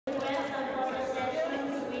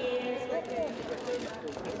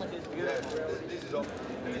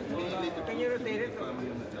Can you rotate it?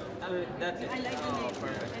 That's it. I like the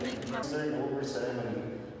name. Turn over ceremony.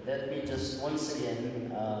 Let me just once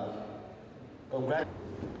again congratulate.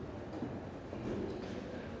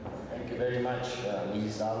 Thank you very much,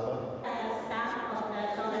 Mrs. Alba. Staff of the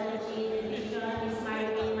Zoology Division is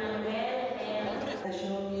Martin Manuel and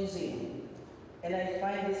National Museum, and I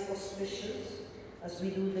find this auspicious as we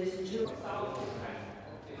do this June.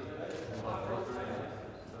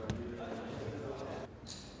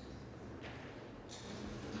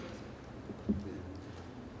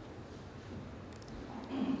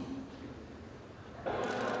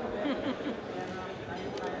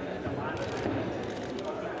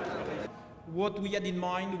 What we had in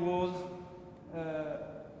mind was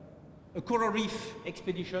a coral reef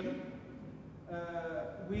expedition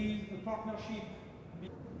with a partnership.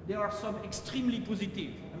 There are some extremely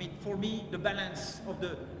positive. I mean, for me, the balance of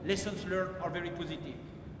the lessons learned are very positive.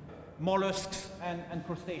 Mollusks and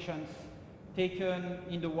crustaceans taken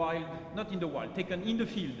in the wild, not in the wild, taken in the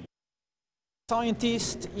field.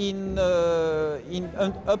 Scientists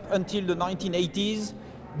up until the 1980s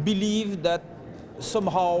believed that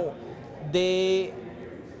somehow they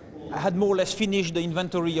had more or less finished the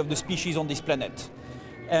inventory of the species on this planet.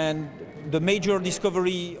 And the major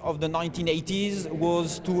discovery of the 1980s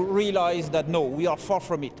was to realize that no, we are far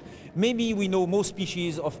from it. Maybe we know most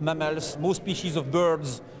species of mammals, most species of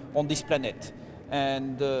birds on this planet.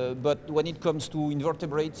 And, but when it comes to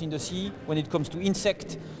invertebrates in the sea, when it comes to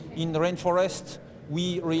insects in the rainforest,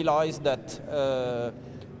 we realized that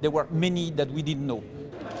there were many that we didn't know.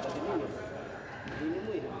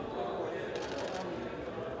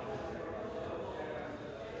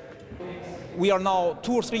 We are now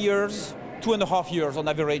 2 or 3 years, 2.5 years on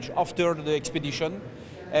average after the expedition,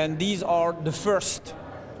 and these are the first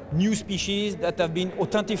new species that have been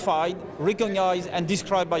authenticated, recognized and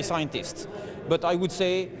described by scientists. But I would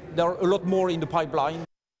say there are a lot more in the pipeline.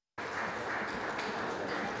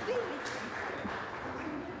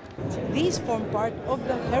 These form part of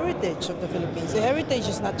the heritage of the Philippines. The heritage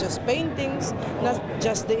is not just paintings, not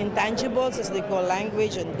just the intangibles as they call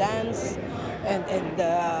language and dance and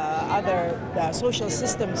other social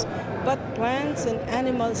systems, but plants and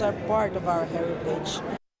animals are part of our heritage.